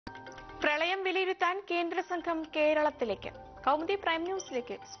പ്രളയം വിലയിരുത്താൻ കേന്ദ്ര സംഘം കേരളത്തിലേക്ക്. കൗമുദി പ്രൈം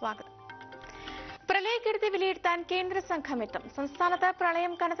ന്യൂസിലേക്ക് സ്വാഗതം. പ്രളയക്കെടുതി വിലയിരുത്താൻ കേന്ദ്ര സംഘം എത്തും. സംസ്ഥാനത്ത്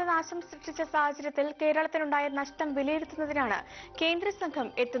പ്രളയം കനത്ത നാശം സൃഷ്ടിച്ച സാഹചര്യത്തിൽ കേരളത്തിനുണ്ടായ നഷ്ടം വിലയിരുത്തുന്നതിനാണ് കേന്ദ്ര സംഘം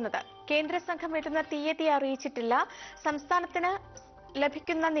എത്തുന്നത്. കേന്ദ്ര സംഘം എത്തുന്ന തീയതി അറിയിച്ചിട്ടില്ല. സംഘത്തിന്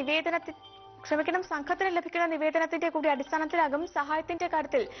ലഭിക്കുന്ന നിവേദനത്തിന്റെ കൂടി അടിസ്ഥാനത്തിലാകും സഹായത്തിന്റെ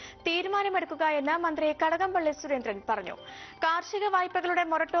കാര്യത്തിൽ തീരുമാനമെടുക്കുക എന്ന് മന്ത്രി കടകംപള്ളി സുരേന്ദ്രൻ പറഞ്ഞു. കാർഷിക വായ്പകളുടെ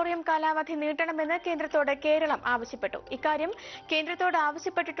മൊറട്ടോറിയം കാലാവധി നീട്ടണമെന്ന് കേന്ദ്രത്തോട് കേരളം ആവശ്യപ്പെട്ടു. ഇക്കാര്യം കേന്ദ്രത്തോട്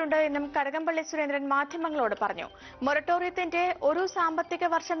ആവശ്യപ്പെട്ടിട്ടുണ്ട് എന്നും കടകംപള്ളി സുരേന്ദ്രൻ മാധ്യമങ്ങളോട് പറഞ്ഞു. മൊറട്ടോറിയത്തിന്റെ ഒരു സാമ്പത്തിക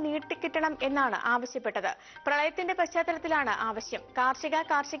വർഷം നീട്ടിക്കിട്ടണം എന്നാണ് ആവശ്യപ്പെട്ടത്. പ്രളയത്തിന്റെ പശ്ചാത്തലത്തിലാണ് ആവശ്യം.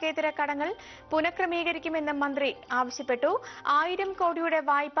 കാർഷികേതര കടങ്ങൾ പുനഃക്രമീകരിക്കുമെന്നും മന്ത്രി ആവശ്യപ്പെട്ടു. 1000 കോടിയുടെ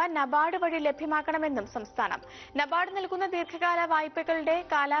വായ്പ നബാർഡ് വഴി ലഭ്യമാക്കണമെന്നും സംസ്ഥാനം. നബാർഡ് നൽകുന്ന ദീർഘകാല വായ്പകളുടെ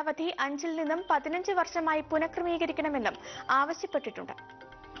കാലാവധി 5 നിന്നും 15 വർഷമായി പുനഃക്രമീകരിക്കണമെന്നും ആവശ്യപ്പെട്ടിട്ടുണ്ട്.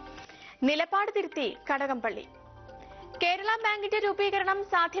 നിലപാട് തിരുത്തി കടകംപള്ളി. കേരള ബാങ്കിന്റെ രൂപീകരണം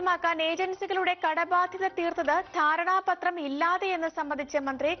സാധ്യമാക്കാൻ ഏജൻസികളുടെ കടബാധ്യത തീർത്തത് ധാരണാപത്രം ഇല്ലാതെയെന്ന് സംബന്ധിച്ച്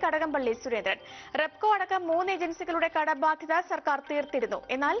മന്ത്രി കടകംപള്ളി സുരേന്ദ്രൻ. റെപ്കോ അടക്കം 3 ഏജൻസികളുടെ കടബാധ്യത സർക്കാർ തീർത്തിരുന്നു.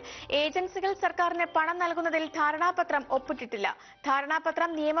 എന്നാൽ ഏജൻസികൾ സർക്കാരിന് പണം നൽകുന്നതിൽ ധാരണാപത്രം ഒപ്പിട്ടിട്ടില്ല. ധാരണാപത്രം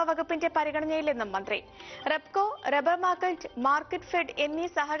നിയമവകുപ്പിന്റെ പരിഗണനയിലെന്നും മന്ത്രി. റെപ്കോ, റബ്ബർ മാർക്കറ്റ് ഫെഡ് എന്നീ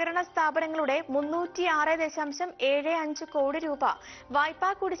സഹകരണ സ്ഥാപനങ്ങളുടെ 306.75 കോടി രൂപ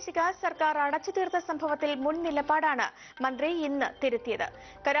വായ്പാ കുടിശ്ശിക സർക്കാർ അടച്ചു തീർത്ത സംഭവത്തിൽ മുൻ നിലപാടാണ് മന്ത്രി ഇന്ന് തിരുത്തിയത്.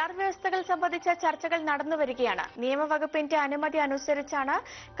 കരാർ വ്യവസ്ഥകൾ സംബന്ധിച്ച ചർച്ചകൾ നടന്നുവരികയാണ്. നിയമവകുപ്പിന്റെ അനുമതി അനുസരിച്ചാണ്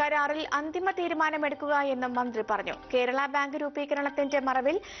കരാറിൽ അന്തിമ തീരുമാനമെടുക്കുക എന്നും മന്ത്രി പറഞ്ഞു. കേരള ബാങ്ക് രൂപീകരണത്തിന്റെ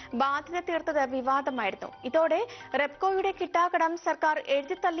മറവിൽ ബാധ്യത തീർത്തത് വിവാദമായിരുന്നു. ഇതോടെ റെപ്കോയുടെ കിട്ടാക്കടം സർക്കാർ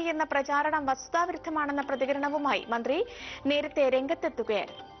എഴുതിത്തള്ളിയെന്ന പ്രചാരണം വസ്തുതാവിരുദ്ധമാണെന്ന പ്രതികരണവുമായി മന്ത്രി നേരത്തെ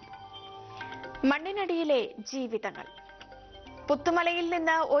രംഗത്തെത്തുകയായിരുന്നു. മണ്ണിനടിയിലെ ജീവിതങ്ങൾ. പുത്തുമലയിൽ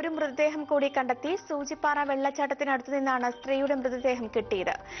നിന്ന് ഒരു മൃതദേഹം കൂടി കണ്ടെത്തി. സൂചിപ്പാറ വെള്ളച്ചാട്ടത്തിനടുത്തു നിന്നാണ് സ്ത്രീയുടെ മൃതദേഹം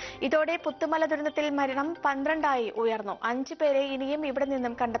കിട്ടിയത്. ഇതോടെ പുത്തുമല ദുരന്തത്തിൽ മരണം 12 ഉയർന്നു. 5 പേരെ ഇനിയും ഇവിടെ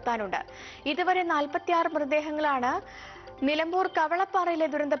നിന്നും കണ്ടെത്താനുണ്ട്. ഇതുവരെ 46 മൃതദേഹങ്ങളാണ് നിലമ്പൂർ കവളപ്പാറയിലെ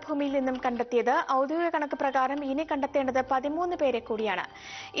ദുരന്തഭൂമിയിൽ നിന്നും കണ്ടെത്തിയത്. ഔദ്യോഗിക കണക്ക് പ്രകാരം ഇനി കണ്ടെത്തേണ്ടത് 13 പേരെ കൂടിയാണ്.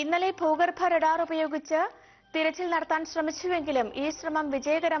 ഇന്നലെ ഭൂഗർഭ റഡാർ ഉപയോഗിച്ച് തിരച്ചിൽ നടത്താൻ ശ്രമിച്ചുവെങ്കിലും ഈ ശ്രമം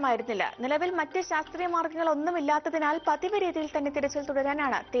വിജയകരമായിരുന്നില്ല. നിലവിൽ മറ്റ് ശാസ്ത്രീയ മാർഗങ്ങളൊന്നുമില്ലാത്തതിനാൽ പതിവ് രീതിയിൽ തന്നെ തിരച്ചിൽ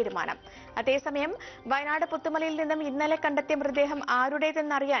തുടരാനാണ് തീരുമാനം. അതേസമയം വയനാട് പുത്തുമലയിൽ നിന്നും ഇന്നലെ കണ്ടെത്തിയ മൃതദേഹം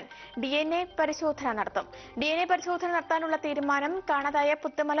ആരുടേതെന്നറിയാൻ DNA പരിശോധന നടത്തും. DNA പരിശോധന നടത്താനുള്ള തീരുമാനം കാണാതായ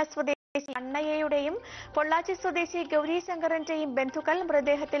പുത്തുമല സ്വദേശി അണ്ണയ്യയുടെയും പൊള്ളാച്ചി സ്വദേശി ഗൗരി ശങ്കറിന്റെയും ബന്ധുക്കൾ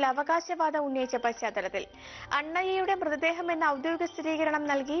മൃതദേഹത്തിൽ അവകാശവാദം ഉന്നയിച്ച പശ്ചാത്തലത്തിൽ അണ്ണയ്യയുടെ മൃതദേഹം എന്ന ഔദ്യോഗിക സ്ഥിരീകരണം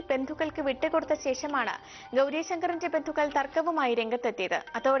നൽകി ബന്ധുക്കൾക്ക് വിട്ടുകൊടുത്ത ശേഷമാണ് ഗൗരീശങ്കറിന്റെ ബന്ധുക്കൾ തർക്കവുമായി രംഗത്തെത്തിയത്.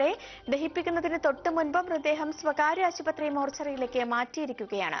 അതോടെ ദഹിപ്പിക്കുന്നതിന് തൊട്ടു മുൻപ് മൃതദേഹം സ്വകാര്യ ആശുപത്രി മോർച്ചറിയിലേക്ക്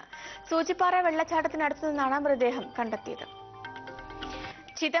മാറ്റിയിരിക്കുകയാണ്. സൂചിപ്പാറ വെള്ളച്ചാട്ടത്തിനടുത്തു നിന്നാണ് മൃതദേഹം കണ്ടെത്തിയത്.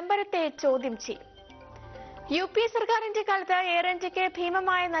 ചിദംബരത്തെ ചോദ്യം ചെയ്യും. UP സർക്കാരിന്റെ കാലത്ത് എയർ ഇന്ത്യക്ക്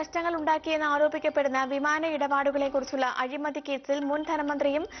ഭീമമായ നഷ്ടങ്ങൾ ഉണ്ടാക്കിയെന്ന് ആരോപിക്കപ്പെടുന്ന വിമാന ഇടപാടുകളെക്കുറിച്ചുള്ള അഴിമതി കേസിൽ മുൻ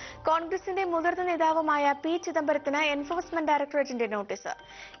ധനമന്ത്രിയും കോൺഗ്രസിന്റെ മുതിർന്ന നേതാവുമായ P. ചിദംബരത്തിന് enforcement ഡയറക്ടറേറ്റിന്റെ notice.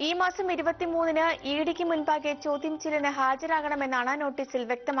 ഈ മാസം 23-ന് EDക്ക് മുൻപാകെ ചോദ്യം ചെയ്യലിന് ഹാജരാകണമെന്നാണ് നോട്ടീസിൽ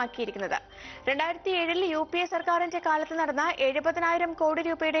വ്യക്തമാക്കിയിരിക്കുന്നത്. 2007-ൽ UPA സർക്കാരിന്റെ കാലത്ത് നടന്ന 70,000 കോടി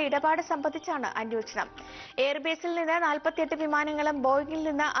രൂപയുടെ ഇടപാട് സംബന്ധിച്ചാണ് അന്വേഷണം. എയർബേസിൽ നിന്ന് 48 വിമാനങ്ങളും ബോയിംഗിൽ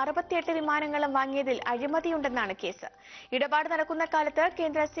നിന്ന് 68 വിമാനങ്ങളും വാങ്ങിയതിൽ അഴിമതി ാണ് കേസ്. ഇടപാട് നടക്കുന്ന കാലത്ത്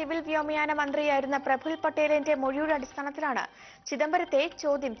കേന്ദ്ര സിവിൽ വ്യോമയാന മന്ത്രിയായിരുന്ന പ്രഫുൽ പട്ടേലിന്റെ മൊഴിയുടെ അടിസ്ഥാനത്തിലാണ് ചിദംബരത്തെ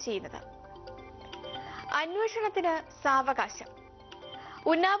ചോദ്യം ചെയ്യുന്നത്. അന്വേഷണത്തിന് സാവകാശം.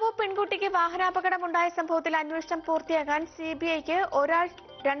 ഉന്നാവോ പെൺകുട്ടിക്ക് വാഹനാപകടമുണ്ടായ സംഭവത്തിൽ അന്വേഷണം പൂർത്തിയാക്കാൻ CBIക്ക്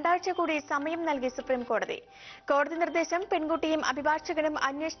 2 കൂടി സമയം നൽകി സുപ്രീം കോടതി. കോടതി നിർദ്ദേശം പെൺകുട്ടിയും അഭിഭാഷകനും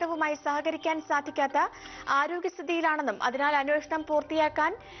അന്വേഷണവുമായി സഹകരിക്കാൻ സാധിക്കാത്ത ആരോഗ്യസ്ഥിതിയിലാണെന്നും അതിനാൽ അന്വേഷണം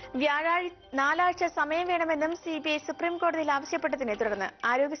പൂർത്തിയാക്കാൻ 4 ആഴ്ച സമയം വേണമെന്നും CBI സുപ്രീം കോടതിയിൽ ആവശ്യപ്പെട്ടതിനെ തുടർന്ന്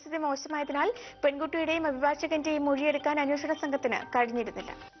ആരോഗ്യസ്ഥിതി മോശമായതിനാൽ പെൺകുട്ടിയുടെയും അഭിഭാഷകന്റെയും മൊഴിയെടുക്കാൻ അന്വേഷണ സംഘത്തിന്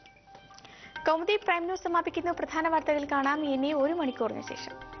കഴിഞ്ഞിരുന്നില്ല. കൗമുദി പ്രൈം ന്യൂസ് സമാപിക്കുന്നു. പ്രധാന വാർത്തകൾ കാണാം ഇനി 1 മണിക്കൂറിന്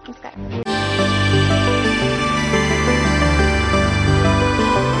ശേഷം. നമസ്കാരം.